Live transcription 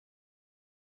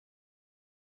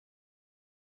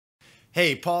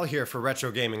Hey, Paul here for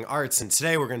Retro Gaming Arts, and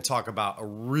today we're going to talk about a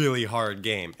really hard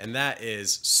game, and that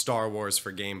is Star Wars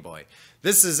for Game Boy.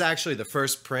 This is actually the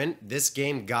first print. This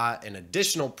game got an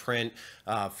additional print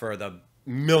for the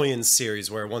Million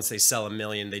series, where once they sell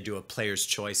 1,000,000, they do a player's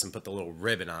choice and put the little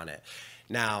ribbon on it.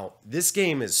 Now, this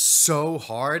game is so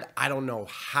hard, I don't know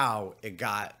how it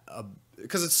got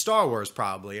because it's Star Wars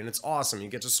probably, and it's awesome. You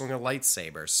get to swing a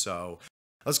lightsaber, so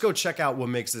let's go check out what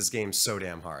makes this game so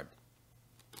damn hard.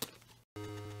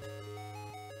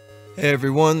 Hey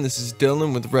everyone, this is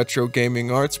Dylan with Retro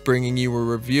Gaming Arts bringing you a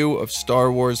review of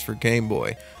Star Wars for Game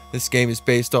Boy. This game is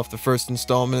based off the first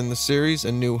installment in the series,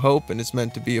 A New Hope, and is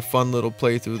meant to be a fun little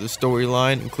playthrough of the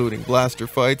storyline, including blaster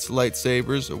fights,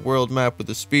 lightsabers, a world map with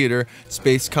a speeder,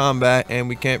 space combat, and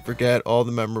we can't forget all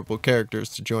the memorable characters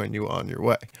to join you on your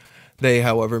way. They,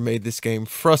 however, made this game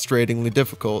frustratingly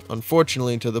difficult,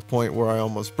 unfortunately to the point where I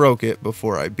almost broke it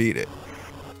before I beat it.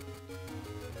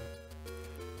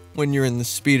 When you're in the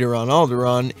speeder on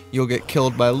Alderaan, you'll get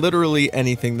killed by literally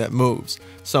anything that moves.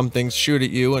 Some things shoot at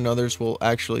you and others will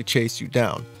actually chase you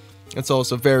down. It's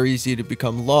also very easy to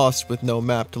become lost with no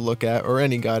map to look at or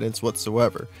any guidance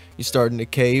whatsoever. You start in a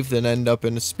cave, then end up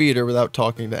in a speeder without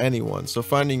talking to anyone, so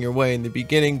finding your way in the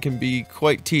beginning can be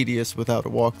quite tedious without a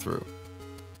walkthrough.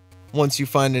 Once you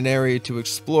find an area to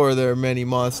explore, there are many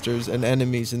monsters and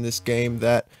enemies in this game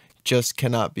that just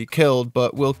cannot be killed,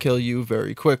 but will kill you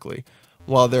very quickly.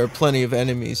 While there are plenty of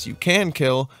enemies you can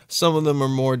kill, some of them are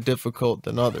more difficult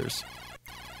than others.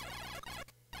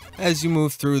 As you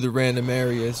move through the random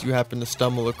areas you happen to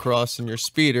stumble across in your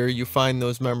speeder, you find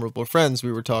those memorable friends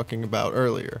we were talking about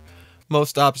earlier.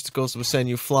 Most obstacles will send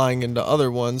you flying into other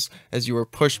ones, as you are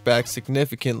pushed back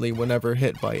significantly whenever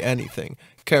hit by anything.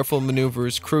 Careful maneuver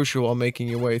is crucial while making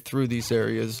your way through these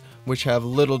areas, which have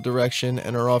little direction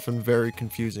and are often very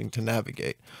confusing to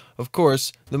navigate. Of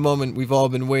course, the moment we've all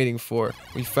been waiting for.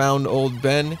 We found old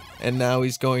Ben, and now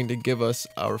he's going to give us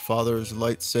our father's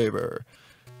lightsaber.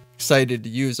 Excited to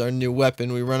use our new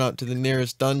weapon, we run out to the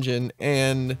nearest dungeon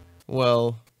and,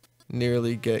 well,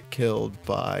 nearly get killed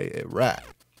by a rat.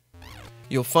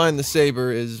 You'll find the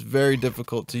saber is very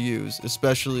difficult to use,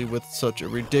 especially with such a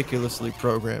ridiculously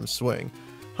programmed swing.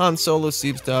 Han Solo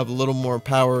seems to have a little more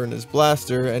power in his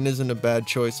blaster and isn't a bad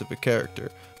choice of a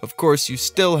character. Of course, you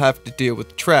still have to deal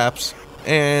with traps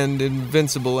and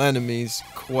invincible enemies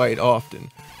quite often.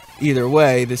 Either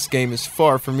way, this game is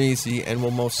far from easy and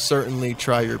will most certainly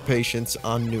try your patience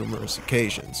on numerous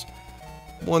occasions.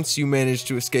 Once you manage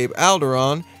to escape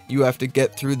Alderaan, you have to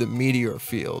get through the meteor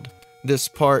field. This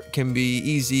part can be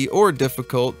easy or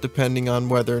difficult depending on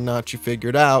whether or not you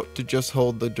figured out to just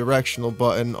hold the directional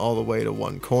button all the way to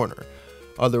one corner.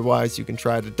 Otherwise, you can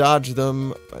try to dodge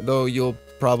them, though you'll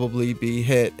probably be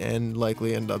hit and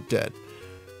likely end up dead.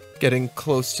 Getting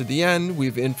close to the end,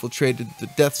 we've infiltrated the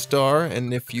Death Star,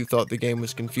 and if you thought the game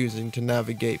was confusing to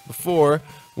navigate before,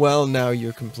 well, now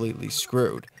you're completely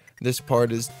screwed. This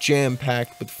part is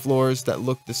jam-packed with floors that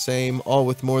look the same, all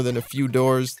with more than a few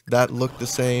doors that look the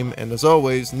same, and as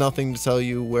always, nothing to tell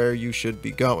you where you should be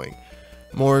going.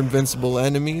 More invincible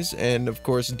enemies, and of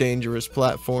course dangerous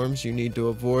platforms you need to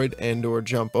avoid and or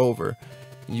jump over.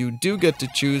 You do get to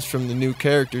choose from the new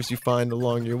characters you find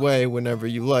along your way whenever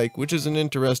you like, which is an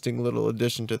interesting little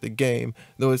addition to the game,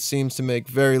 though it seems to make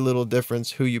very little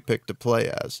difference who you pick to play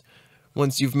as.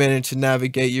 Once you've managed to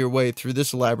navigate your way through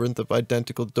this labyrinth of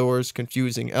identical doors,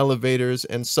 confusing elevators,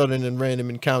 and sudden and random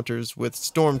encounters with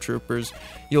stormtroopers,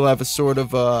 you'll have a sort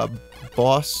of a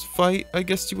boss fight, I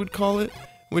guess you would call it,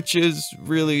 which is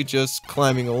really just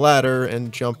climbing a ladder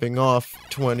and jumping off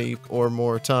 20 or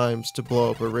more times to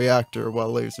blow up a reactor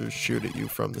while lasers shoot at you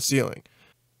from the ceiling.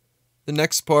 The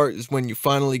next part is when you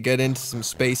finally get into some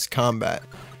space combat.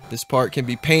 This part can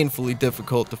be painfully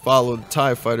difficult to follow the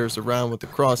TIE fighters around with the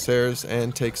crosshairs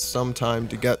and takes some time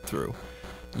to get through.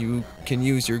 You can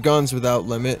use your guns without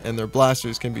limit and their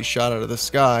blasters can be shot out of the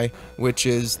sky, which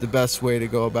is the best way to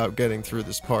go about getting through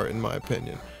this part in my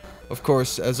opinion. Of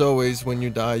course, as always, when you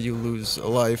die you lose a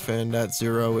life and at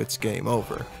 0 it's game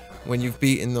over. When you've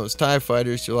beaten those TIE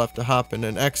fighters you'll have to hop in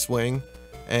an X-Wing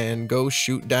and go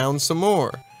shoot down some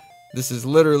more. This is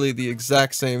literally the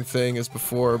exact same thing as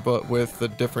before, but with a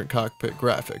different cockpit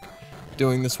graphic.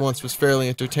 Doing this once was fairly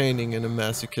entertaining in a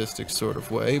masochistic sort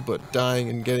of way, but dying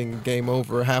and getting game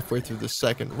over halfway through the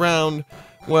second round,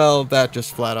 well, that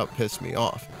just flat out pissed me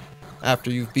off. After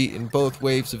you've beaten both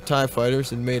waves of TIE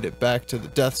fighters and made it back to the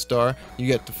Death Star, you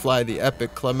get to fly the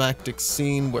epic climactic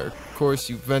scene where, of course,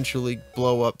 you eventually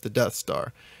blow up the Death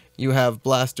Star. You have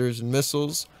blasters and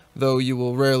missiles, Though you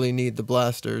will rarely need the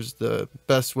blasters, the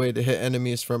best way to hit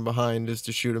enemies from behind is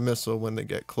to shoot a missile when they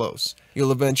get close.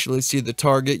 You'll eventually see the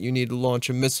target you need to launch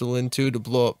a missile into to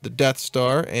blow up the Death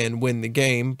Star and win the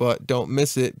game, but don't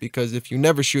miss it, because if you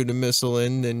never shoot a missile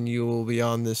in, then you will be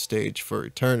on this stage for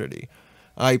eternity.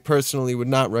 I personally would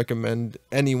not recommend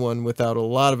anyone without a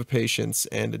lot of patience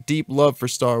and a deep love for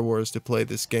Star Wars to play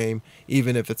this game,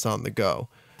 even if it's on the go.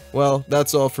 Well,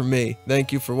 that's all for me.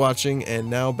 Thank you for watching, and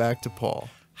now back to Paul.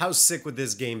 How sick would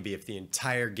this game be if the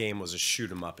entire game was a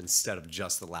shoot 'em up instead of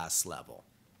just the last level?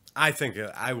 I think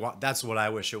that's what I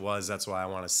wish it was. That's what I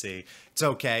want to see. It's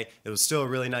okay. It was still a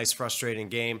really nice, frustrating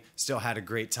game. Still had a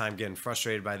great time getting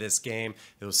frustrated by this game.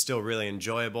 It was still really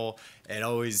enjoyable.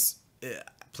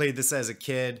 Played this as a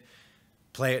kid.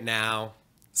 Play it now.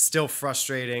 Still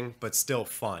frustrating, but still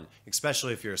fun,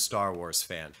 especially if you're a Star Wars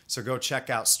fan. So go check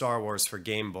out Star Wars for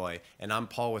Game Boy. And I'm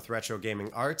Paul with Retro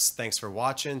Gaming Arts. Thanks for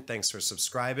watching, thanks for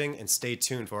subscribing, and stay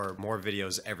tuned for more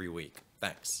videos every week.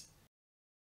 Thanks.